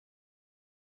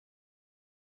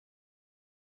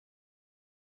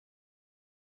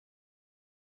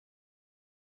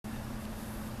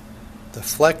The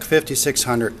Fleck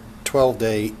 5600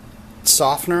 12-day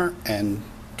softener and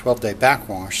 12-day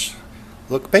backwash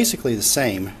look basically the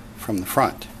same from the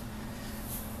front.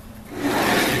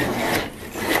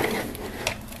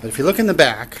 But if you look in the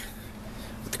back,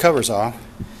 with the covers off,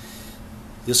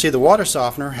 you'll see the water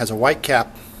softener has a white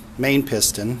cap main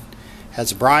piston,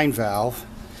 has a brine valve,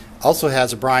 also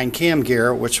has a brine cam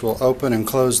gear which will open and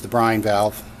close the brine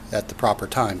valve at the proper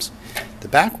times. The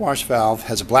backwash valve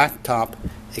has a black top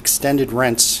extended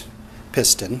rinse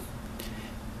piston,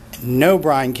 no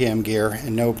brine cam gear,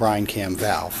 and no brine cam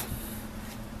valve.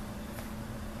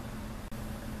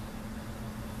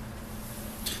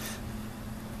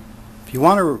 If you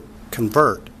want to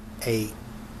convert a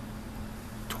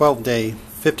 12-day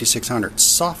 5600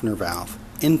 softener valve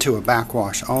into a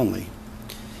backwash only,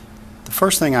 the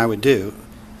first thing I would do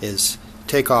is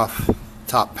take off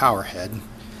top power head,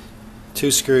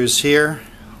 2 screws here,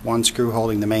 1 screw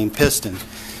holding the main piston.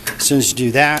 As soon as you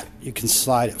do that, you can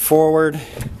slide it forward,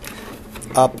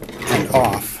 up, and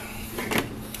off.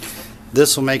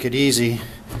 This will make it easy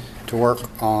to work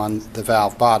on the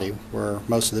valve body where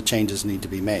most of the changes need to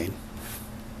be made.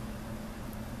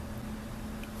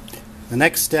 The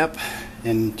next step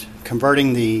in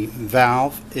converting the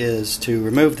valve is to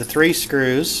remove the 3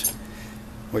 screws,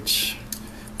 which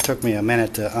took me a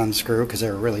minute to unscrew because they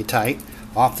were really tight,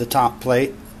 off the top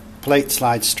plate. Plate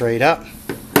slides straight up.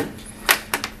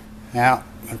 Now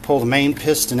I'm going to pull the main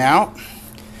piston out.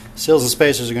 Seals and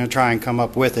spacers are going to try and come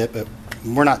up with it, but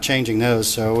we're not changing those,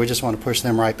 so we just want to push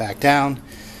them right back down.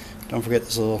 Don't forget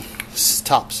this little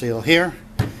top seal here.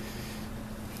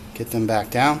 Get them back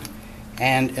down.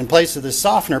 And in place of the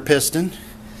softener piston,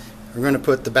 we're going to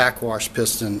put the backwash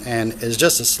piston, and it's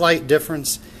just a slight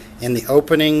difference in the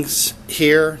openings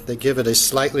here that give it a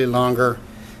slightly longer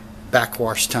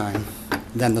backwash time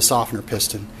than the softener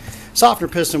piston. Softener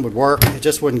piston would work, it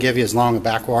just wouldn't give you as long a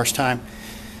backwash time.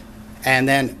 And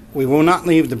then we will not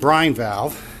leave the brine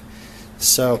valve,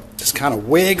 so just kind of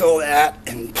wiggle that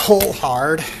and pull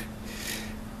hard.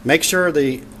 Make sure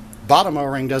the bottom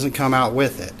O-ring doesn't come out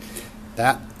with it.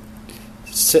 That's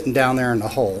sitting down there in the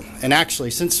hole. And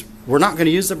actually, since we're not going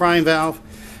to use the brine valve,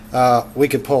 we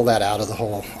could pull that out of the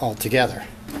hole altogether.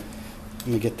 Let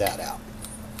me get that out.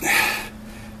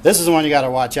 This is the one you got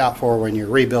to watch out for when you're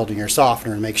rebuilding your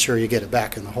softener and make sure you get it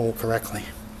back in the hole correctly.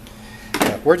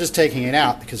 But we're just taking it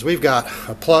out because we've got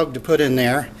a plug to put in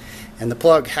there, and the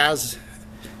plug has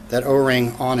that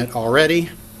O-ring on it already.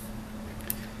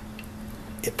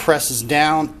 It presses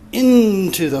down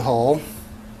into the hole,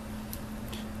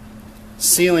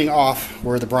 sealing off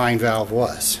where the brine valve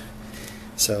was.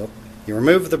 So you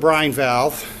remove the brine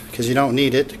valve because you don't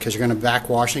need it, because you're going to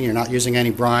backwashing, you're not using any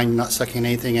brine, you're not sucking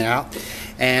anything out.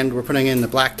 And we're putting in the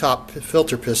black top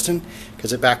filter piston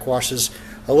because it backwashes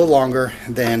a little longer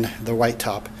than the white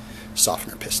top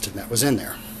softener piston that was in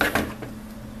there.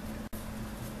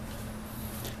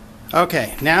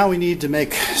 Okay, now we need to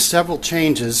make several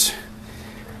changes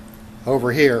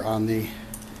over here on the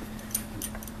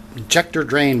injector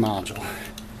drain module.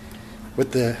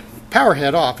 With the power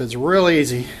head off, it's real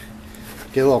easy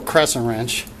to get a little crescent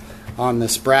wrench on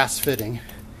this brass fitting.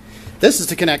 This is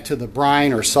to connect to the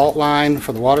brine or salt line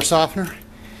for the water softener.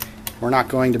 We're not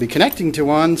going to be connecting to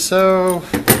one, so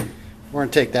we're going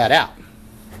to take that out.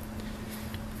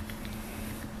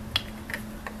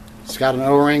 It's got an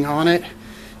O-ring on it.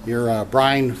 Your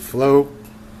brine flow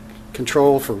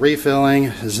control for refilling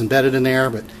is embedded in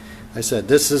there, but like I said,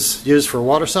 this is used for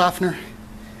water softener.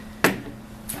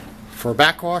 For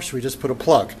backwash, we just put a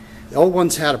plug. The old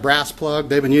ones had a brass plug.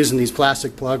 They've been using these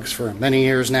plastic plugs for many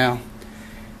years now.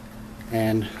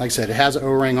 And like I said, it has an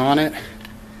O-ring on it.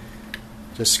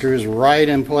 Just screws right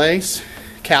in place,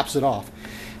 caps it off.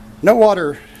 No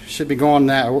water should be going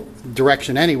that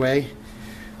direction anyway,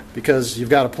 because you've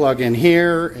got a plug in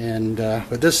here, and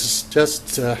but this is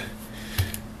just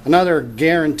another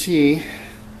guarantee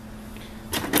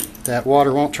that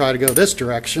water won't try to go this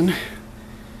direction.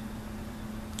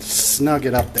 Snug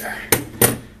it up there.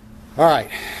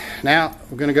 Alright, now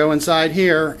we're going to go inside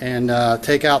here and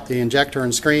take out the injector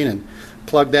and screen and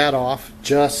plug that off,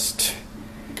 just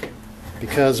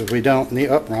because we don't need,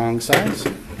 wrong size,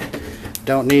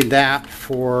 don't need that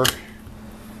for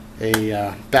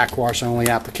a backwash only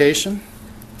application.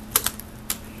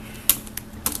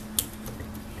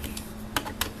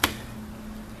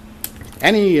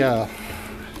 Any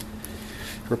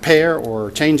repair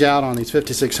or change out on these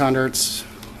 5600s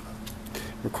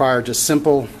require just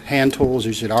simple hand tools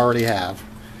you should already have.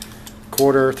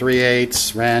 Quarter,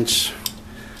 3/8, wrench,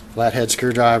 flathead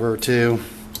screwdriver or two,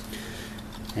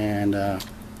 and there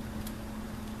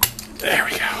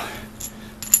we go.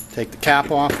 Take the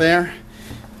cap off there.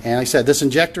 And like I said, this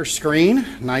injector screen,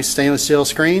 nice stainless steel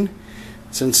screen.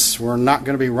 Since we're not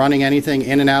going to be running anything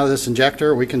in and out of this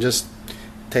injector, we can just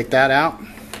take that out.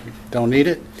 Don't need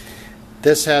it.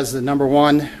 This has the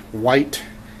 #1 white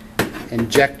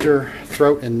injector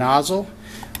throat and nozzle.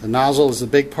 The nozzle is the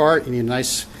big part. You need a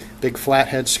nice big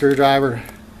flathead screwdriver.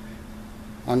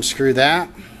 Unscrew that.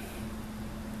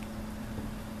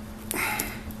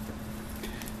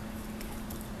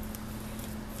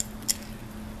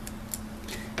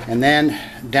 And then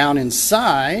down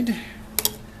inside,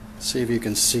 see if you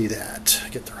can see that.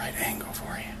 Get the right angle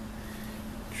for you.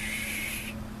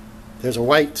 There's a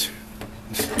white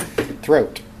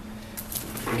throat.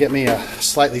 Get me a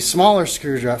slightly smaller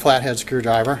screwdriver, flathead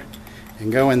screwdriver,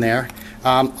 and go in there.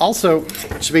 Also,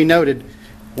 it should be noted,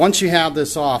 once you have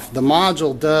this off, the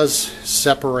module does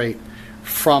separate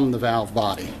from the valve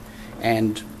body.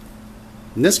 And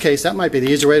in this case, that might be the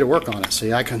easier way to work on it.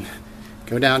 See, I can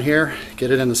go down here, get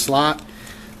it in the slot,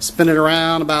 spin it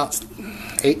around about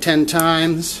 8-10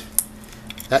 times.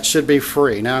 That should be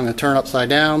free. Now I'm going to turn it upside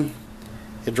down.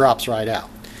 It drops right out.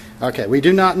 Okay, we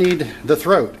do not need the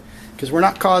throat because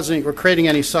we're creating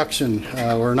any suction.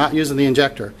 We're not using the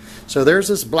injector. So there's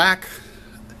this black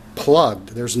plugged.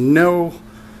 There's no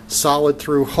solid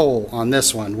through hole on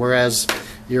this one, whereas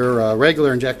your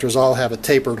regular injectors all have a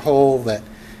tapered hole that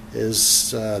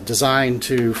is designed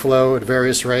to flow at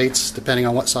various rates depending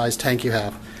on what size tank you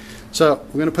have. So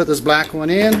we're going to put this black one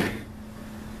in.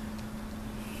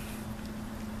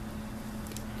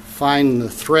 Find the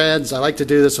threads. I like to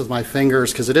do this with my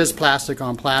fingers because it is plastic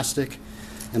on plastic,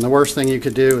 and the worst thing you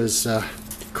could do is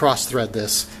cross thread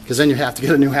this, because then you have to get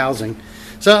a new housing.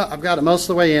 So I've got it most of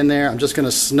the way in there. I'm just going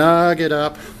to snug it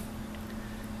up.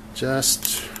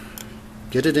 Just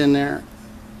get it in there.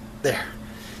 There.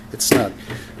 It's snug.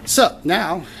 So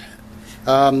now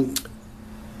the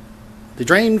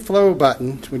drain flow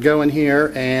button would go in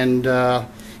here, and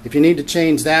if you need to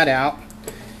change that out,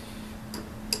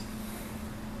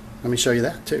 let me show you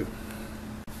that too.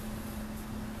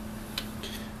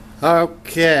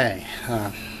 Okay,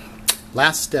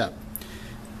 last step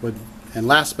and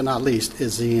last but not least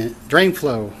is the drain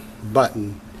flow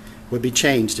button would be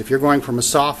changed. If you're going from a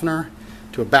softener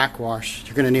to a backwash,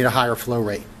 you're going to need a higher flow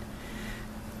rate.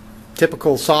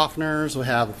 Typical softeners will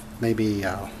have maybe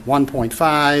 1.5,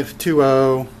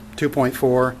 2.0,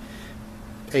 2.4,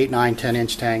 8, 9, 10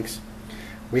 inch tanks.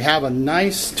 We have a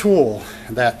nice tool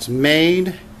that's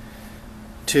made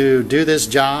to do this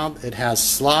job. It has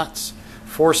slots,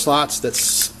 4 slots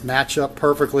that match up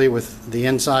perfectly with the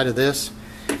inside of this.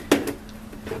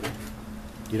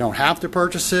 You don't have to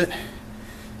purchase it.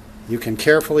 You can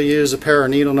carefully use a pair of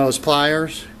needle nose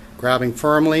pliers, grabbing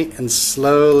firmly and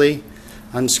slowly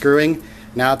unscrewing.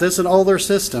 Now if this is an older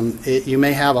system, you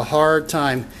may have a hard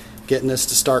time getting this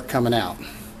to start coming out. You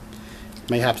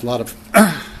may have a lot of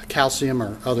calcium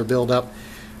or other buildup.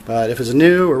 But if it's a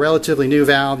new or relatively new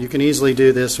valve, you can easily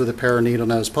do this with a pair of needle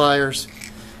nose pliers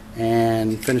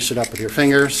and finish it up with your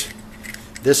fingers.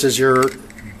 This is your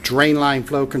drain line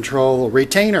flow control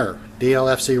retainer,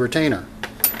 DLFC retainer.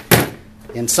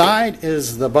 Inside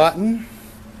is the button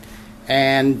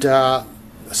and a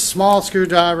small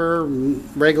screwdriver,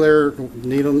 regular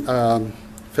needle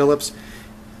Phillips,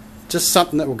 just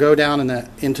something that will go down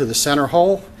into the center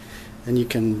hole, and you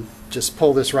can just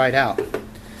pull this right out.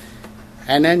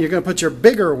 And then you're going to put your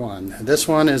bigger one. This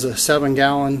one is a 7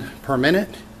 gallon per minute,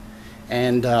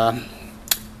 and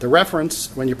the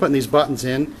reference when you're putting these buttons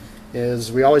in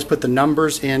is we always put the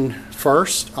numbers in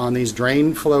first on these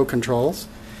drain flow controls.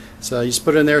 So you just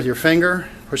put it in there with your finger,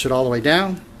 push it all the way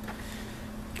down,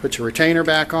 put your retainer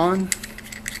back on,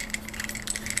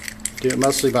 do it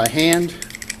mostly by hand,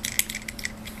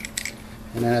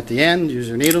 and then at the end use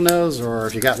your needle nose, or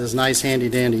if you got this nice handy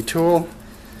dandy tool.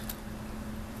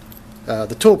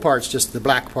 The tool part's just the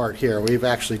black part here. We've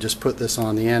actually just put this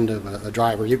on the end of a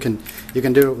driver. You can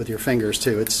do it with your fingers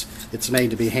too. It's made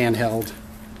to be handheld.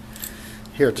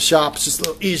 Here at the shop, it's just a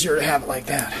little easier to have it like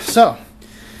that. So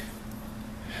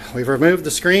we've removed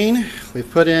the screen.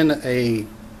 We've put in a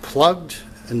plugged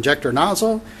injector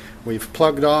nozzle. We've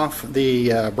plugged off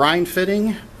the brine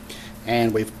fitting,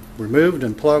 and we've removed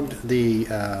and plugged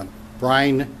the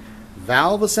brine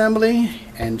valve assembly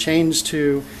and changed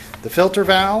to the filter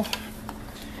valve.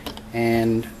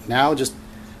 And now just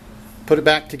put it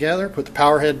back together, put the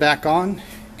power head back on,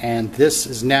 and this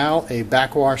is now a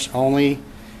backwash only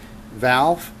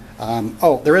valve.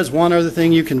 Oh, there is one other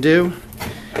thing you can do.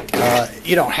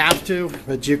 You don't have to,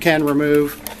 but you can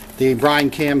remove the brine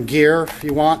cam gear if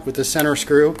you want with the center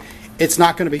screw. It's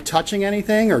not going to be touching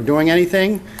anything or doing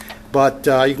anything, But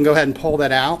you can go ahead and pull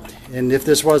that out, and if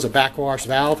this was a backwash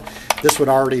valve, this would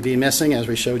already be missing as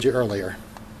we showed you earlier.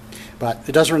 But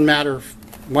it doesn't matter,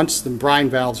 once the brine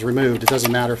valve is removed, it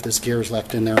doesn't matter if this gear is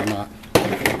left in there or not.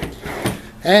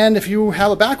 And if you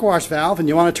have a backwash valve and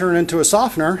you want to turn it into a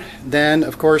softener, then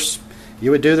of course you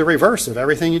would do the reverse of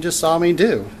everything you just saw me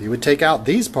do. You would take out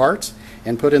these parts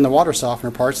and put in the water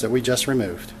softener parts that we just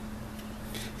removed.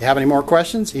 If you have any more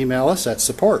questions, email us at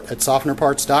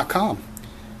support@softenerparts.com.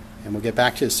 And we'll get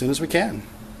back to you as soon as we can.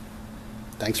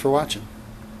 Thanks for watching.